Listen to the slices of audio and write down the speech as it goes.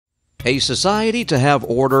A society to have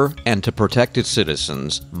order and to protect its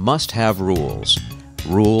citizens must have rules.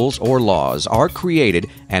 Rules or laws are created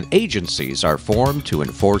and agencies are formed to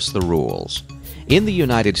enforce the rules. In the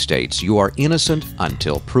United States, you are innocent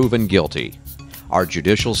until proven guilty. Our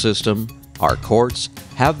judicial system, our courts,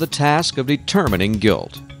 have the task of determining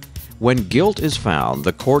guilt. When guilt is found,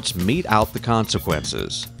 the courts mete out the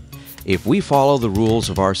consequences. If we follow the rules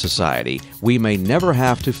of our society, we may never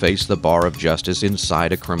have to face the bar of justice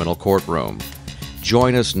inside a criminal courtroom.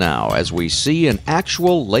 Join us now as we see an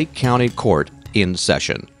actual Lake County court in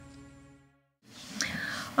session.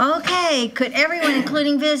 Okay, could everyone,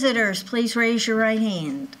 including visitors, please raise your right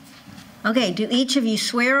hand? Okay, do each of you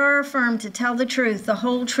swear or affirm to tell the truth, the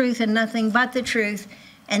whole truth, and nothing but the truth,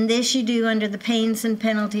 and this you do under the pains and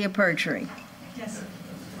penalty of perjury? Yes.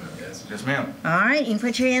 Yes, ma'am. All right, you can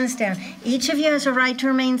put your hands down. Each of you has a right to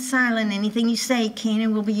remain silent. Anything you say can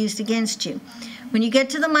and will be used against you. When you get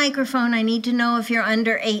to the microphone, I need to know if you're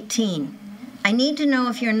under 18. I need to know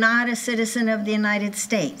if you're not a citizen of the United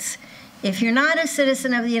States. If you're not a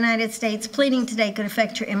citizen of the United States, pleading today could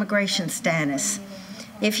affect your immigration status.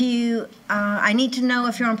 I need to know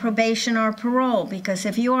if you're on probation or parole, because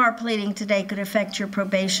if you are pleading today, could affect your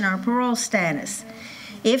probation or parole status.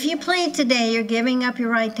 If you plead today, you're giving up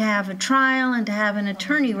your right to have a trial and to have an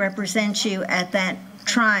attorney represent you at that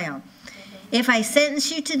trial. If I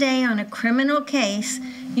sentence you today on a criminal case,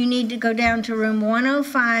 you need to go down to room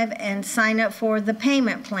 105 and sign up for the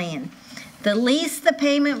payment plan. The least the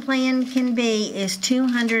payment plan can be is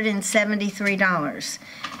 $273.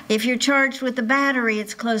 If you're charged with the battery,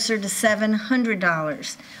 it's closer to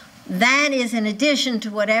 $700. That is in addition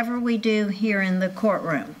to whatever we do here in the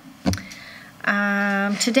courtroom.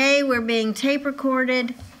 Today we're being tape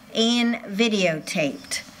recorded and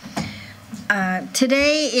videotaped.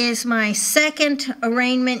 Today is my second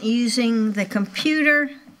arraignment using the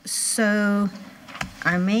computer, so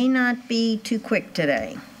I may not be too quick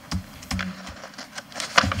today.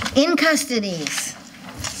 In custodies.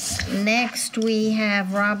 Next we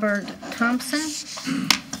have Robert Thompson.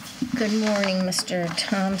 Good morning, Mr.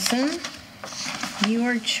 Thompson. You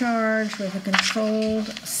are charged with a controlled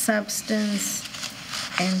substance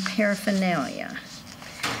and paraphernalia.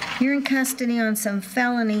 You're in custody on some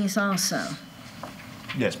felonies also.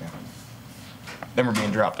 Yes, ma'am. Them are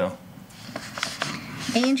being dropped, though.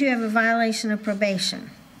 And you have a violation of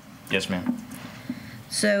probation. Yes, ma'am.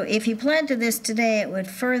 So if you pled to this today, it would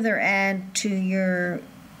further add to your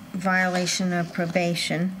violation of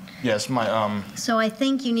probation. Yes, So I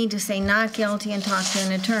think you need to say not guilty and talk to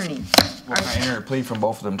an attorney. Will I enter a plea from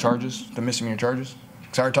both of them charges, the misdemeanor charges?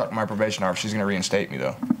 Because I already talked to my probation officer. She's going to reinstate me,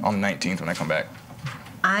 though, on the 19th when I come back.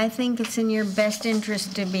 I think it's in your best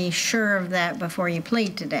interest to be sure of that before you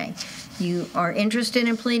plead today. You are interested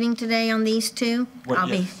in pleading today on these two?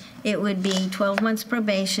 It would be 12 months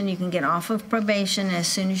probation. You can get off of probation as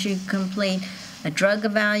soon as you complete a drug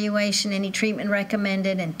evaluation, any treatment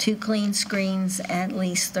recommended, and 2 clean screens at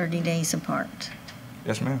least 30 days apart.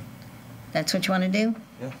 Yes, ma'am. That's what you want to do?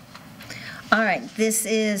 Yeah. All right. This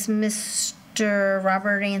is Mr.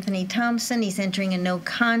 Robert Anthony Thompson. He's entering a no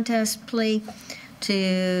contest plea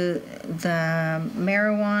to the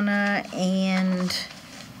marijuana and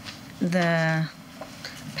the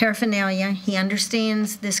paraphernalia. He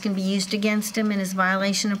understands this can be used against him in his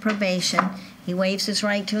violation of probation. He waives his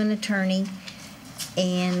right to an attorney,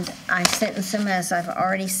 and I sentence him as I've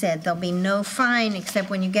already said. There'll be no fine, except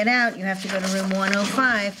when you get out, you have to go to room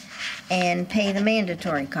 105 and pay the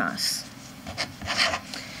mandatory costs.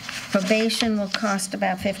 Probation will cost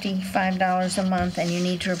about $55 a month, and you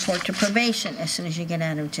need to report to probation as soon as you get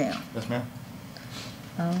out of jail. Yes, ma'am.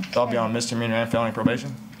 Okay. I'll be on misdemeanor and felony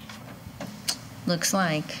probation? Looks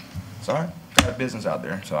like. Sorry? I got business out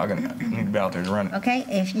there, so I need to be out there to run it. Okay,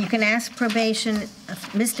 if you can ask probation,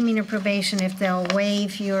 misdemeanor probation, if they'll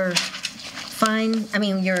waive your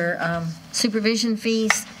your supervision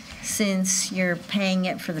fees, since you're paying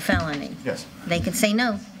it for the felony. Yes. They could say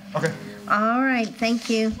no. Okay. All right, thank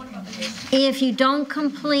you. If you don't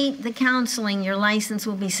complete the counseling, your license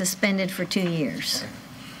will be suspended for 2 years.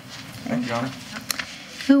 Thank you, Donna.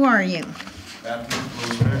 Who are you?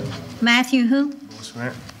 Matthew who?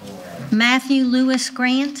 Matthew Lewis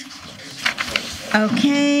Grant.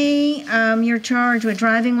 Okay, you're charged with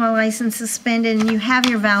driving while license suspended, and you have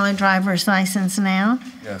your valid driver's license now.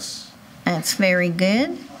 Yes. That's very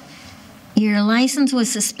good. Your license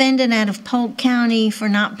was suspended out of Polk County for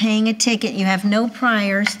not paying a ticket. You have no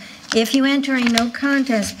priors. If you enter a no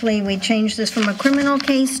contest plea, we change this from a criminal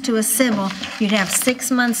case to a civil. You'd have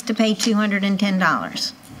 6 months to pay $210.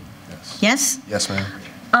 Yes. Yes? Yes, ma'am.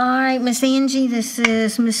 All right, Miss Angie, this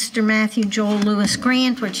is Mr. Matthew Joel Lewis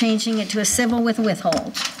Grant. We're changing it to a civil with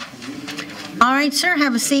withhold. All right, sir,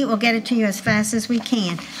 have a seat. We'll get it to you as fast as we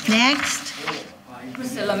can. Next.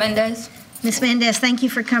 Priscilla Mendez. Miss Mendez, thank you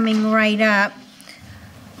for coming right up.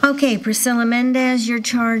 Okay, Priscilla Mendez, you're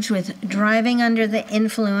charged with driving under the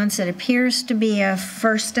influence. It appears to be a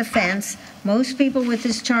first offense. Most people with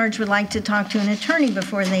this charge would like to talk to an attorney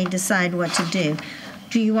before they decide what to do.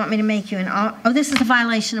 Do you want me to make you an... Oh, this is a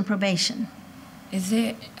violation of probation. Is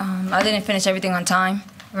it? I didn't finish everything on time.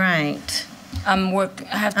 Right. I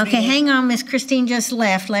have to. Okay, hang on. Miss Christine just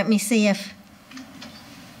left. Let me see if...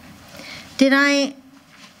 Did I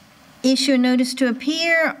issue a notice to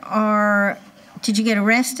appear, or did you get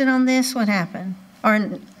arrested on this? What happened?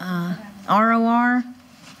 Or ROR?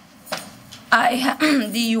 I had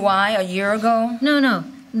DUI a year ago. No.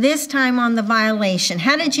 This time on the violation.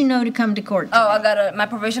 How did you know to come to court today? Oh, I got my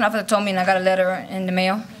probation officer told me, and I got a letter in the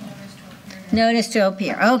mail. Notice to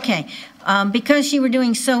appear. Okay. Because you were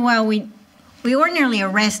doing so well, we ordinarily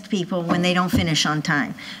arrest people when they don't finish on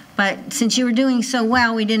time. But since you were doing so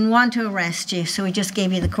well, we didn't want to arrest you, so we just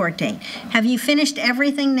gave you the court date. Have you finished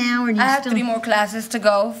everything now, or do you I have still... 3 more classes to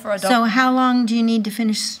go for adults. So how long do you need to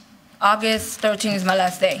finish? August 13th is my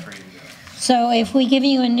last day. So if we give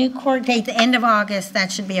you a new court date the end of August,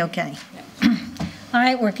 that should be okay. All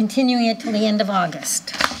right, we're continuing it till the end of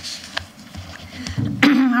August.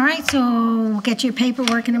 All right, so we'll get your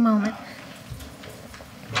paperwork in a moment.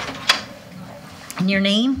 And your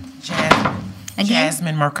name?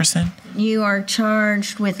 Jasmine Murkerson. You are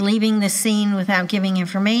charged with leaving the scene without giving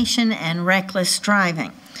information and reckless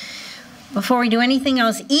driving. Before we do anything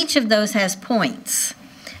else, each of those has points.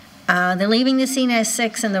 The leaving the scene has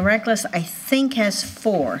 6, and the reckless, I think, has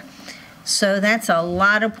 4. So that's a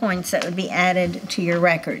lot of points that would be added to your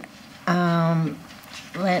record.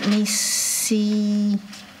 Let me see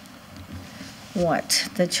what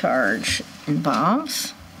the charge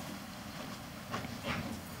involves.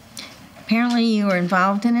 Apparently you were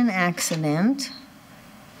involved in an accident.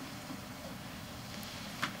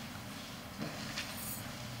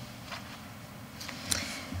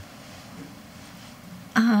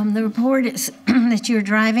 The report is that you were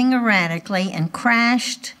driving erratically and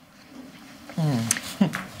crashed.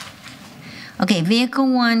 Okay,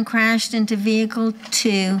 vehicle 1 crashed into vehicle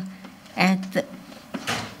 2 at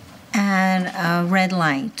a red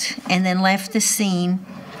light, and then left the scene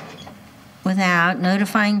without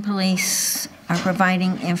notifying police or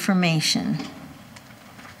providing information.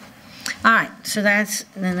 All right, so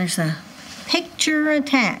then there's a picture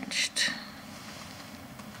attached,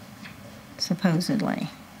 supposedly.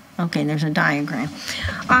 Okay, there's a diagram.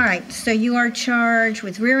 All right, so you are charged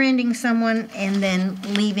with rear-ending someone and then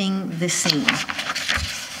leaving the scene.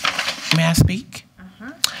 May I speak?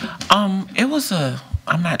 Uh-huh. It was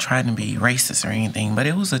I'm not trying to be racist or anything, but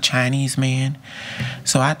it was a Chinese man.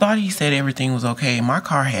 So I thought he said everything was okay. My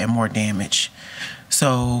car had more damage.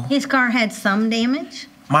 So His car had some damage?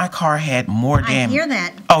 my car had more damage. I hear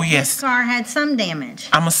that. Oh, yes. His car had some damage.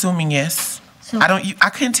 I'm assuming yes. So I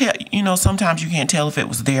couldn't tell, sometimes you can't tell if it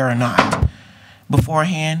was there or not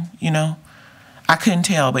beforehand, I couldn't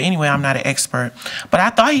tell, but anyway, I'm not an expert. But I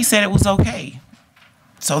thought he said it was okay.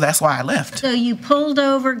 So that's why I left. So you pulled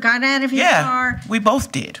over, got out of your car. Yeah, we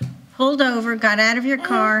both did. Pulled over, got out of your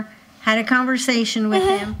car, had a conversation with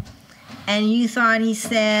him, and you thought he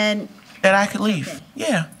said... That I could leave, okay.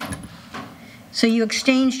 Yeah. So you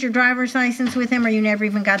exchanged your driver's license with him, or you never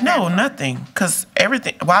even got that? No, nothing, because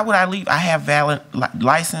everything, why would I leave? I have valid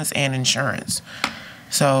license and insurance,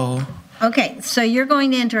 so... Okay, so you're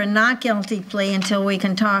going to enter a not guilty plea until we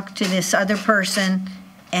can talk to this other person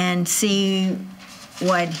and see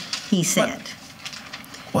what he said.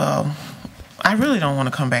 Well, I really don't want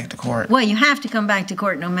to come back to court. Well, you have to come back to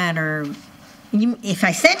court no matter... if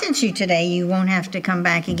I sentence you today, you won't have to come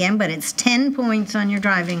back again, but it's 10 points on your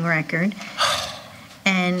driving record.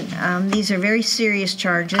 And these are very serious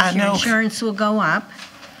charges. I know. Your insurance will go up.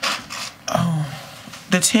 Oh,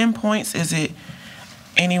 the 10 points, is it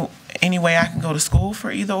any way I can go to school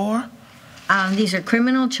for either or? These are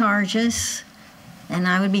criminal charges, and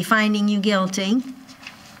I would be finding you guilty.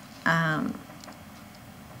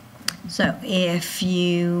 So if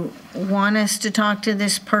you want us to talk to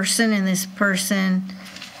this person, and this person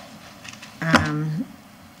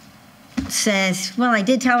says, well, I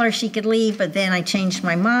did tell her she could leave, but then I changed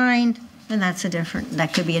my mind, then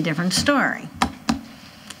that could be a different story.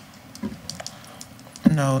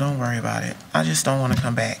 No, don't worry about it. I just don't want to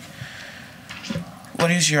come back. What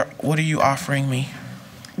are you offering me?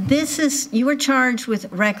 You were charged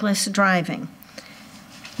with reckless driving.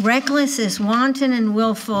 Reckless is wanton and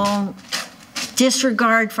willful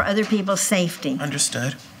disregard for other people's safety.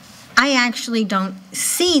 Understood. I actually don't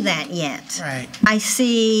see that yet. Right. I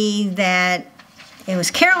see that it was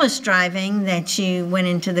careless driving that you went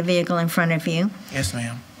into the vehicle in front of you. Yes,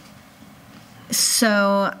 ma'am.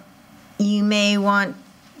 So you may want,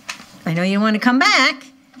 I know you want to come back,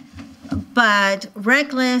 but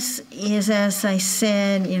reckless is, as I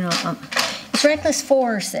said, it's reckless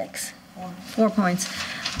 4 or 6? 4 points.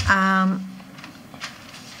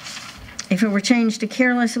 If it were changed to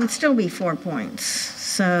careless, it would still be 4 points.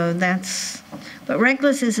 So but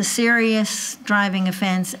reckless is a serious driving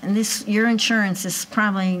offense, and your insurance is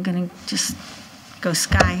probably going to just go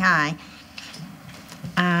sky high.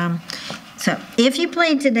 So if you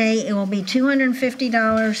plead today, it will be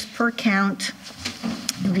 $250 per count.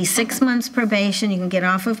 It'll be 6 months probation. You can get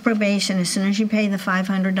off of probation as soon as you pay the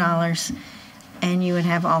 $500, and you would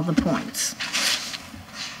have all the points.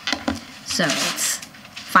 So it's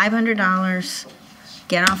 $500.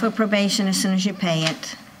 Get off of probation as soon as you pay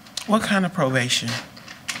it. What kind of probation?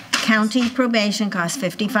 County probation costs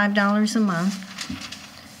 $55 a month,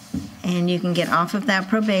 and you can get off of that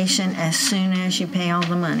probation as soon as you pay all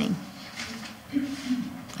the money.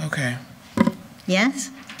 Okay.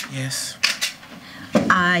 Yes? Yes.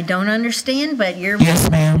 I don't understand, but you're... Yes,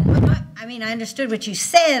 ma'am. I mean, I understood what you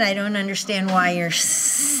said. I don't understand why you're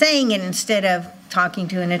saying it instead of talking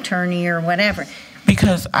to an attorney or whatever.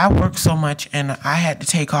 Because I work so much and I had to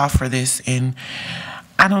take off for this, and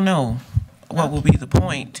I don't know what will be the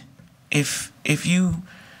point if you,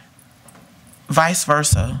 vice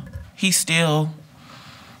versa, he's still,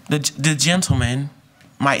 the gentleman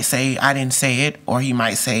might say, I didn't say it, or he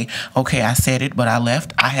might say, okay, I said it, but I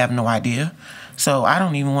left. I have no idea. So I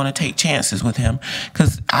don't even want to take chances with him,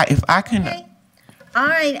 because if I can... Okay. All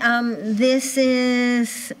right, this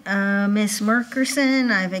is Miss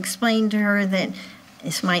Merkerson. I've explained to her that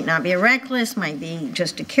this might not be a reckless, might be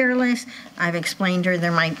just a careless. I've explained to her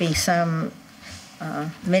there might be some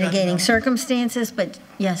mitigating circumstances, but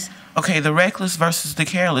yes. Okay, the reckless versus the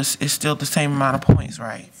careless is still the same amount of points,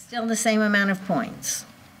 right? Still the same amount of points.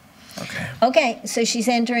 Okay. Okay, so she's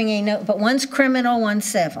entering a note, but one's criminal, one's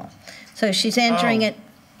civil. So she's entering it,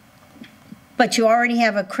 but you already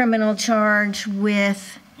have a criminal charge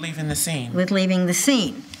with... Leaving the scene. With leaving the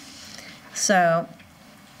scene. So...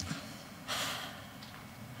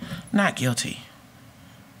 Not guilty.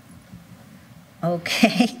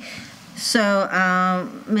 Okay. So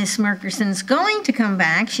Ms. Merkerson's going to come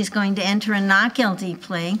back. She's going to enter a not guilty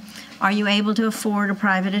plea. Are you able to afford a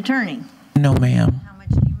private attorney? No, ma'am. How much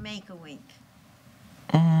do you make a week?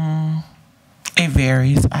 It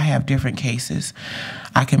varies. I have different cases.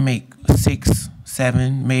 I can make 6,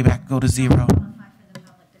 7, maybe I could go to 0.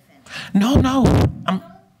 No,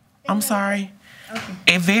 I'm sorry. Okay.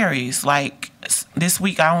 It varies. Like this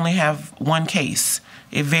week I only have 1 case.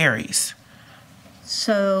 It varies.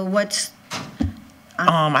 So what's...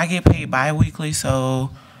 I get paid bi-weekly, so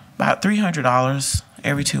about $300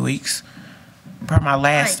 every 2 weeks per my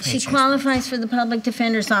last Right, she paycheck. qualifies for the public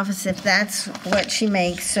defender's office if that's what she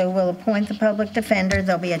makes. So we'll appoint the public defender.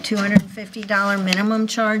 There'll be a $250 minimum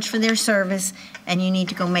charge for their service, and you need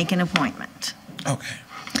to go make an appointment. Okay.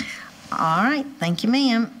 All right, thank you,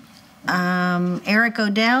 ma'am. Eric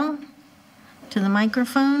Odell, to the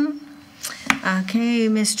microphone. Okay,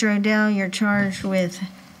 Mr. Odell, you're charged with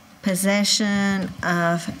possession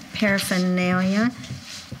of paraphernalia.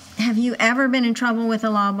 Have you ever been in trouble with the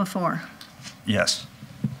law before? Yes.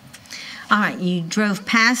 All right, you drove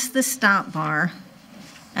past the stop bar,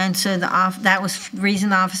 and so that was the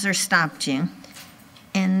reason the officer stopped you.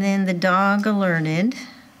 And then the dog alerted.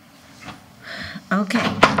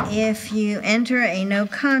 Okay, if you enter a no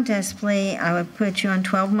contest plea, I would put you on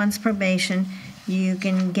 12 months probation. You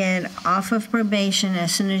can get off of probation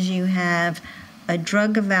as soon as you have a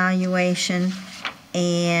drug evaluation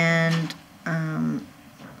and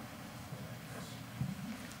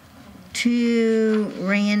 2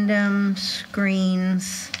 random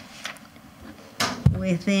screens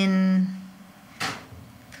within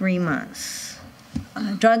 3 months.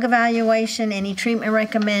 Drug evaluation, any treatment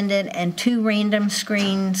recommended, and 2 random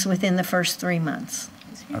screens within the first 3 months.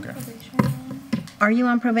 Okay. Are you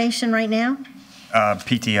on probation right now?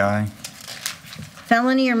 PTI.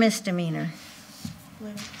 Felony or misdemeanor?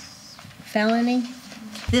 Felony?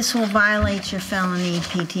 This will violate your felony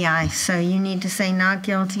PTI, so you need to say not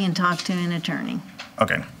guilty and talk to an attorney.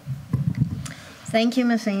 Okay. Thank you,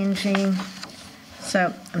 Miss Angie.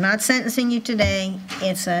 So I'm not sentencing you today.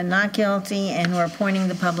 It's a not guilty, and we're appointing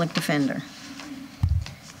the public defender.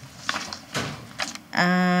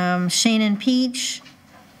 Shannon Peach.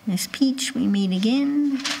 Miss Peach, we meet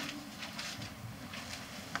again.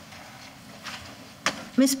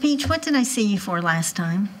 Miss Peach, what did I see you for last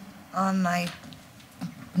time? On my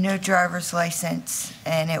no driver's license,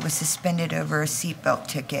 and it was suspended over a seatbelt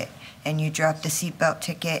ticket. And you dropped the seatbelt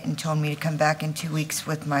ticket and told me to come back in 2 weeks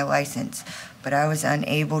with my license. But I was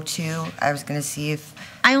unable to. I was going to see if...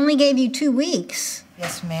 I only gave you 2 weeks.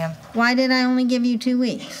 Yes, ma'am. Why did I only give you 2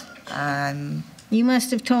 weeks? You must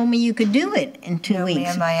have told me you could do it in 2 weeks. No,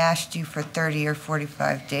 ma'am, I asked you for 30 or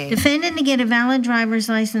 45 days. Defendant to get a valid driver's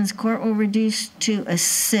license, court will reduce to a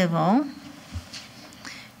civil.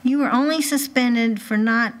 You were only suspended for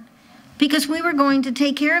not... Because we were going to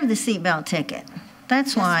take care of the seatbelt ticket.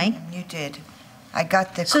 That's why. Ma'am, you did. I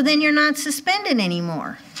got the... So then you're not suspended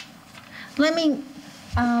anymore. Let me,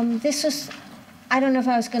 this was, I don't know if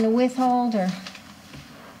I was going to withhold or.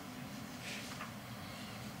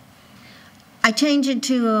 I changed it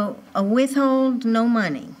to a withhold, no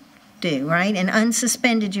money due, right? And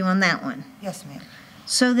unsuspended you on that one. Yes, ma'am.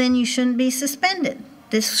 So then you shouldn't be suspended.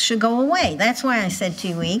 This should go away. That's why I said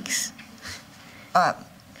 2 weeks.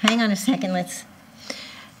 Hang on a second,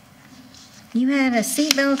 You had a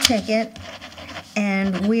seatbelt ticket,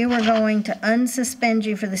 and we were going to unsuspend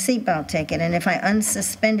you for the seatbelt ticket. And if I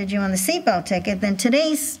unsuspended you on the seatbelt ticket, then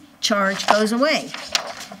today's charge goes away.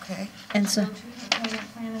 Okay. And so,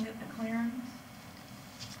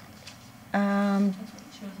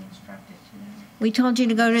 we told you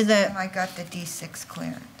to go to the, I got the D6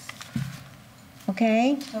 clearance.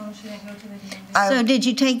 okay? So should I go to the DMV? So did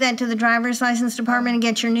you take that to the driver's license department and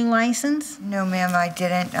get your new license? No, ma'am, I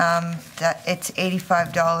didn't. It's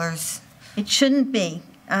 $85. It shouldn't be.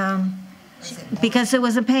 Because it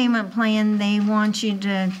was a payment plan, they want you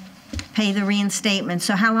to pay the reinstatement.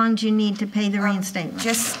 So how long do you need to pay the reinstatement?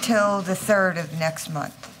 Just till the 3rd of next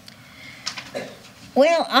month.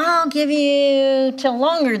 Well, I'll give you till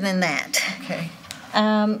longer than that. Okay.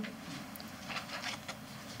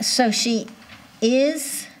 So she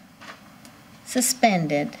is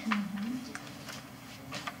suspended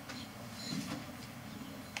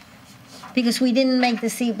because we didn't make the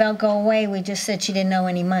seatbelt go away. We just said she didn't owe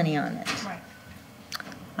any money on it. Right.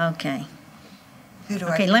 Okay. Who do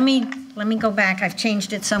Okay, I... let me go back. I've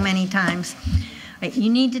changed it so many times. Right, you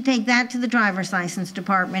need to take that to the driver's license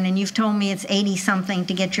department, and you've told me it's 80-something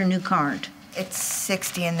to get your new card. It's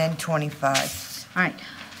 60 and then 25. All right.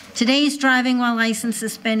 Today's driving while license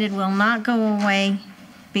suspended will not go away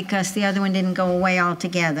because the other one didn't go away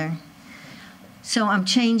altogether. So I'm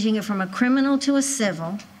changing it from a criminal to a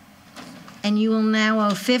civil, and you will now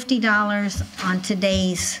owe $50 on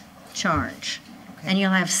today's charge. Okay. And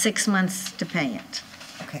you'll have 6 months to pay it.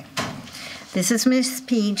 Okay. This is Miss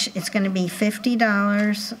Peach. It's going to be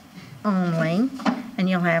 $50 only, and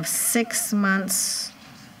you'll have 6 months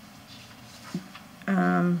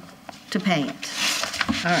to pay it.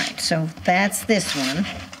 All right, so that's this one.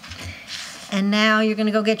 And now you're going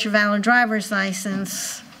to go get your valid driver's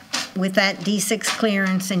license with that D6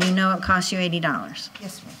 clearance, and you know it costs you $80.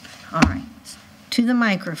 Yes, ma'am. All right, to the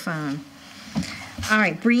microphone. All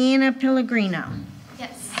right, Brianna Pellegrino.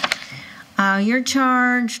 Yes. You're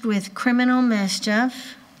charged with criminal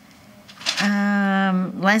mischief,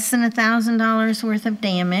 less than $1,000 worth of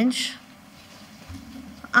damage.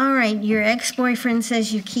 All right, your ex-boyfriend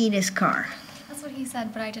says you keyed his car. That's what he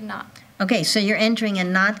said, but I did not. Okay, so you're entering a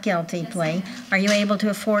not guilty Yes, plea. I am. Are you able to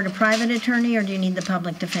afford a private attorney, or do you need the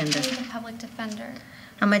public defender? I need a public defender.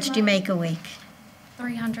 How much do you make a week?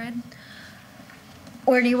 $300.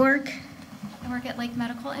 Where do you work? I work at Lake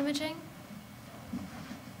Medical Imaging.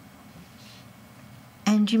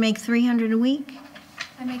 And you make $300 a week?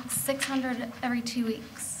 I make $600 every 2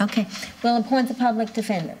 weeks. Okay, we'll appoint the public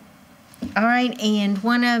defender. All right, and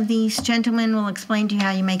one of these gentlemen will explain to you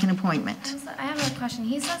how you make an appointment. I have a question.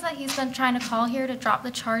 He says that he's been trying to call here to drop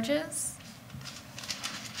the charges.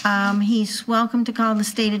 He's welcome to call the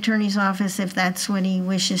state attorney's office if that's what he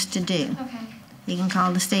wishes to do. Okay. He can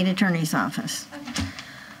call the state attorney's office.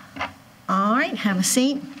 Okay. All right, have a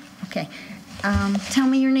seat. Okay. Tell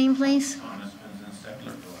me your name, please.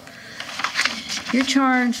 You're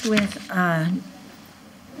charged with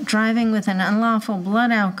driving with an unlawful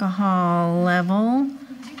blood alcohol level.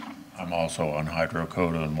 I'm also on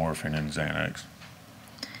hydrocodone, morphine, and Xanax.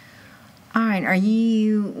 All right, are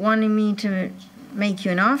you wanting me to make you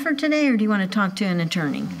an offer today, or do you want to talk to an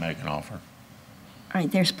attorney? Make an offer. All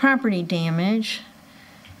right, there's property damage.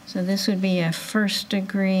 So this would be a first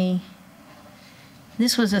degree.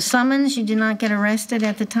 This was a summons. You did not get arrested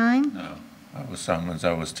at the time? No. I was summoned.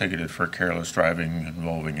 I was ticketed for careless driving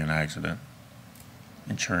involving an accident.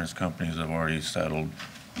 Insurance companies have already settled.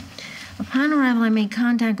 Upon arrival, I made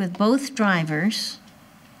contact with both drivers.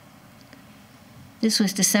 This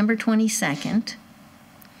was December 22nd.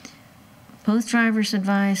 Both drivers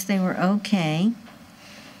advised they were okay.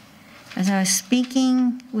 As I was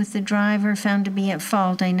speaking with the driver found to be at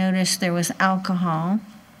fault, I noticed there was alcohol.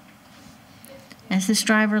 As this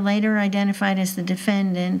driver, later identified as the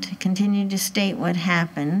defendant, continued to state what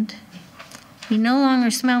happened, he no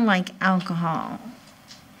longer smelled like alcohol,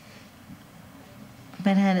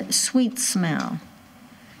 but had a sweet smell.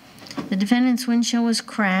 The defendant's windshield was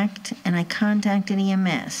cracked, and I contacted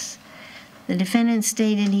EMS. The defendant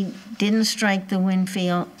stated he didn't strike the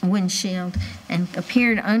windshield and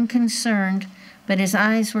appeared unconcerned, but his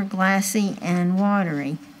eyes were glassy and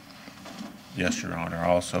watery. Yes, Your Honor. I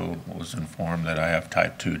also was informed that I have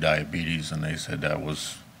type 2 diabetes, and they said that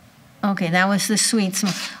was... Okay, that was the sweet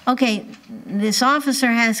smell. Okay, this officer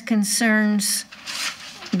has concerns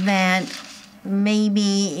that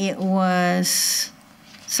maybe it was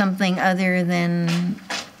something other than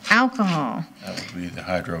alcohol. That would be the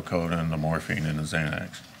hydrocodone, the morphine, and the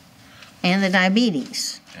Xanax. And the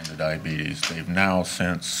diabetes. And the diabetes. They've now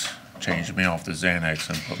since changed me off the Xanax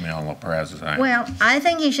and put me on loperazine. Well, I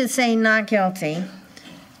think you should say not guilty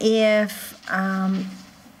if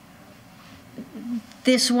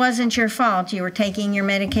this wasn't your fault. You were taking your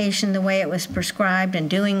medication the way it was prescribed and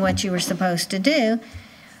doing what you were supposed to do.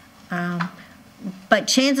 But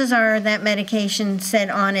chances are that medication said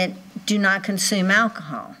on it, do not consume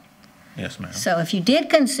alcohol. Yes, ma'am. So if you did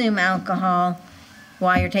consume alcohol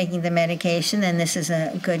while you're taking the medication, then this is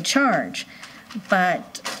a good charge.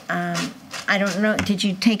 But I don't know, did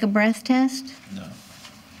you take a breath test? No.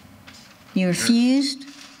 You refused?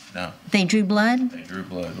 No. They drew blood? They drew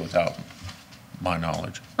blood without my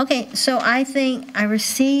knowledge. Okay, so I think I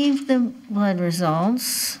received the blood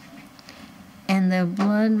results, and the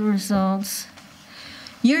blood results,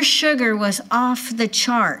 your sugar was off the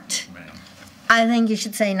chart. Ma'am. I think you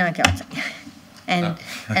should say not guilty.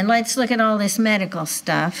 And let's look at all this medical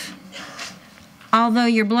stuff. Although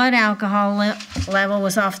your blood alcohol level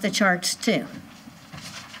was off the charts too.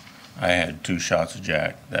 I had 2 shots of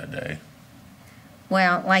Jack that day.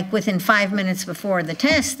 Well, like within 5 minutes before the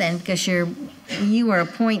test then, because you were a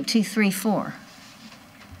 .234.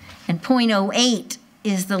 And .08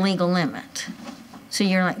 is the legal limit. So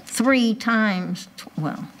you're like 3 times,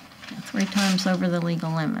 well, 3 times over the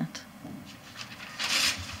legal limit.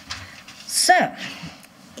 So,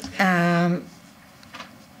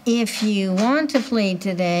 if you want to plead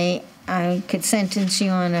today, I could sentence you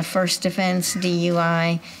on a first offense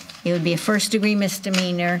DUI. It would be a first-degree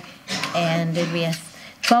misdemeanor, and it'd be a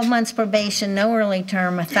 12 months probation, no early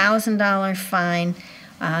term, $1,000 fine,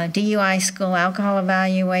 DUI school, alcohol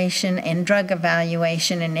evaluation, and drug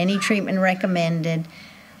evaluation, and any treatment recommended,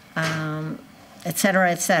 et cetera,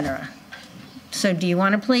 et cetera. So do you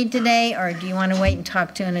want to plead today, or do you want to wait and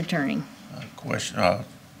talk to an attorney?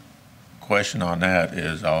 Question on that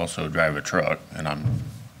is I also drive a truck, and I'm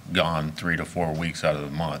gone 3 to 4 weeks out of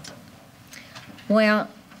the month. Well,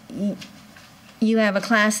 you have a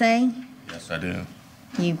Class A? Yes, I do.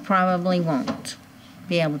 You probably won't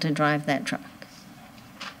be able to drive that truck.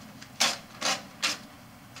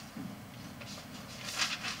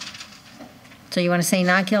 So you want to say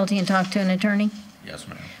not guilty and talk to an attorney? Yes,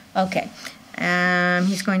 ma'am. Okay.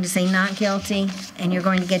 He's going to say not guilty, and you're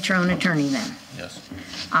going to get your own attorney then. Yes.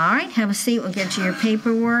 All right, have a seat. We'll get you your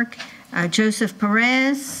paperwork. Joseph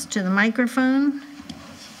Perez to the microphone.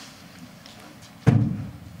 All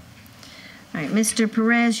right, Mr.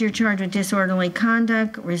 Perez, you're charged with disorderly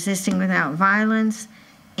conduct, resisting without violence,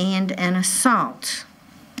 and an assault.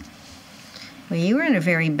 Well, you were in a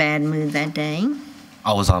very bad mood that day.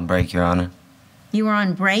 I was on break, Your Honor. You were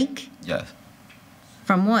on break? Yes.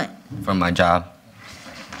 From what? From my job.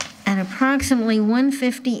 At approximately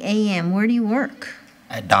 1:50 a.m., where do you work?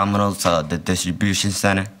 At Domino's, the distribution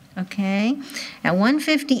center. Okay. At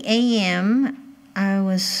 1:50 a.m., I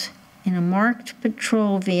was in a marked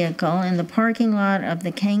patrol vehicle in the parking lot of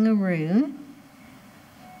the Kangaroo.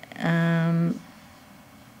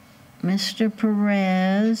 Mr.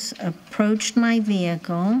 Perez approached my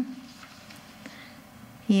vehicle.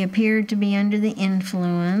 He appeared to be under the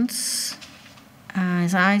influence.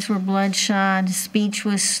 His eyes were bloodshot, his speech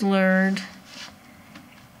was slurred,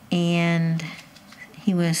 and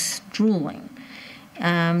he was drooling.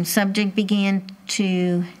 Subject began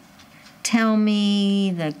to tell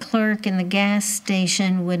me the clerk in the gas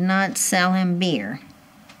station would not sell him beer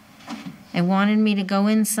and wanted me to go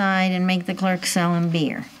inside and make the clerk sell him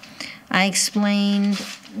beer. I explained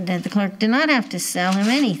that the clerk did not have to sell him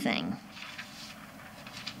anything.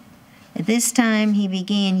 At this time, he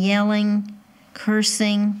began yelling,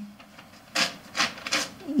 cursing,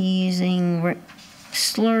 using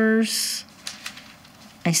slurs,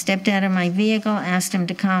 I stepped out of my vehicle, asked him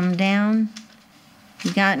to calm down.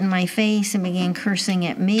 He got in my face and began cursing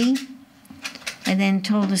at me. I then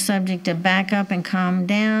told the subject to back up and calm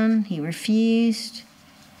down. He refused.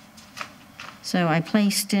 So I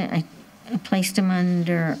placed him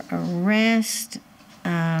under arrest.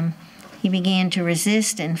 He began to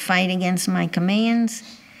resist and fight against my commands.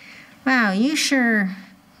 Wow, you sure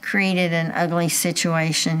created an ugly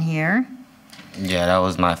situation here. Yeah, that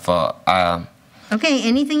was my fault. Okay,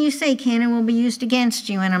 anything you say can and will be used against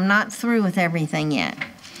you, and I'm not through with everything yet.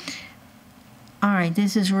 All right,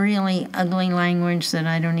 this is really ugly language that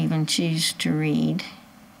I don't even choose to read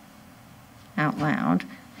out loud.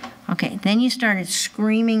 Okay, then you started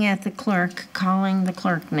screaming at the clerk, calling the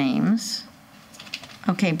clerk names.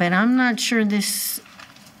 Okay, but I'm not sure this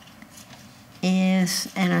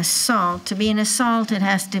is an assault. To be an assault, it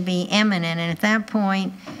has to be imminent, and at that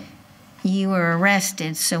point, you were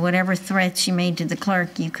arrested, so whatever threats you made to the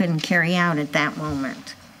clerk, you couldn't carry out at that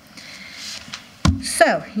moment.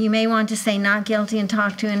 So, you may want to say not guilty and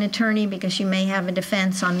talk to an attorney because you may have a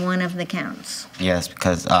defense on one of the counts. Yes,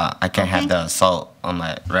 because I can't have the assault on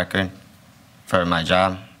my record for my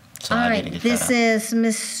job, so All I right, need to get this that is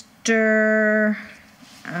Mr.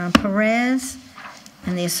 Perez,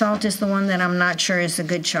 and the assault is the one that I'm not sure is a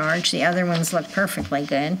good charge. The other ones look perfectly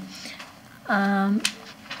good.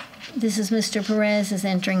 This is Mr. Perez is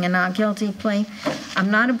entering a not guilty plea. I'm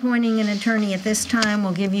not appointing an attorney at this time.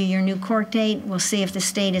 We'll give you your new court date. We'll see if the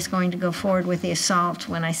state is going to go forward with the assault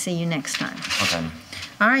when I see you next time. Okay.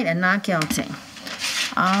 All right, a not guilty.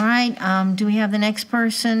 All right, do we have the next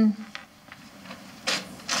person?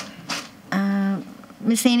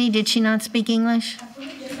 Miss Annie, did she not speak English?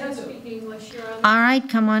 She does speak English, Your Honor. All right,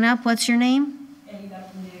 come on up. What's your name?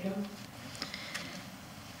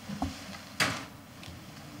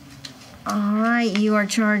 All right, you are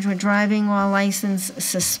charged with driving while license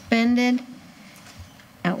suspended.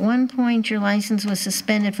 At one point, your license was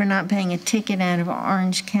suspended for not paying a ticket out of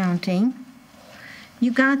Orange County.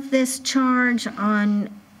 You got this charge on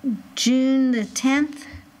June the 10th?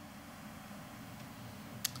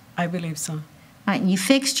 I believe so. All right, you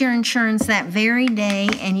fixed your insurance that very day,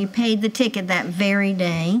 and you paid the ticket that very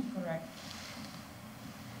day. Correct.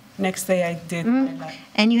 Next day I did.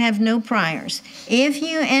 And you have no priors. If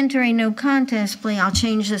you enter a no contest plea, I'll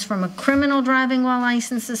change this from a criminal driving while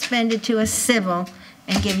license suspended to a civil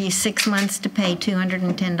and give you 6 months to pay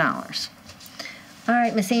 $210. All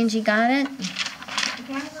right, Miss Angie, got it?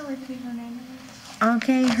 Can I repeat her name?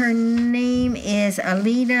 Okay, her name is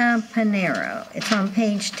Alida Panero. It's on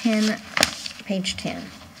page 10. Page 10.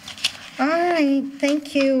 All right,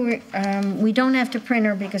 thank you. We don't have to print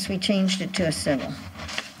her because we changed it to a civil.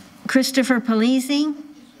 Christopher Polizzi.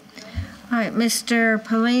 All right, Mr.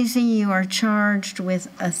 Polizzi, you are charged with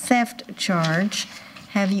a theft charge.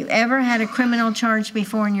 Have you ever had a criminal charge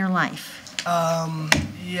before in your life?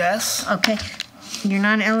 Yes. Okay. You're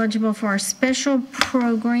not eligible for a special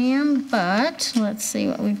program, but let's see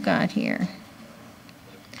what we've got here.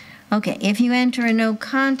 Okay, if you enter a no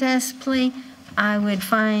contest plea, I would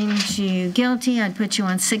find you guilty. I'd put you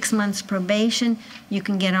on 6 months probation. You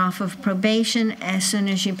can get off of probation as soon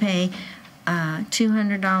as you pay a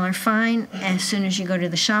 $200 fine, as soon as you go to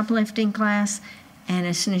the shoplifting class, and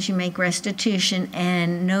as soon as you make restitution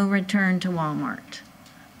and no return to Walmart.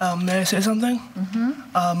 May I say something?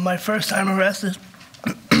 Mm-hmm. My first time arrested,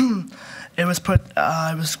 it was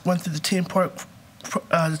I went through the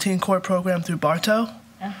teen court program through Bartow,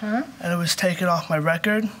 and it was taken off my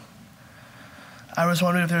record. I was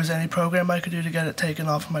wondering if there was any program I could do to get it taken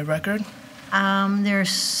off my record. There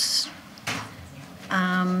is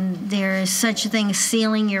such a thing as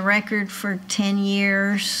sealing your record for 10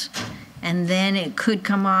 years, and then it could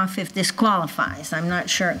come off if this qualifies. I'm not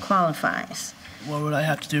sure it qualifies. What would I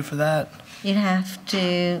have to do for that? You'd have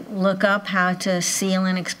to look up how to seal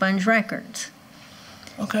and expunge records.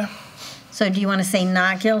 Okay. So do you want to say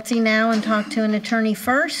not guilty now and talk to an attorney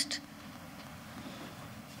first?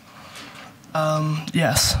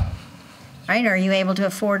 Yes. All right, are you able to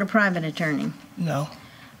afford a private attorney? No.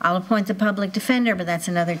 I'll appoint the public defender, but that's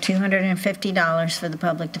another $250 for the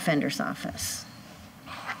public defender's office.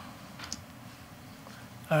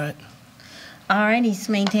 All right. All right, he's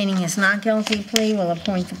maintaining his not guilty plea. We'll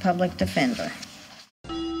appoint the public defender.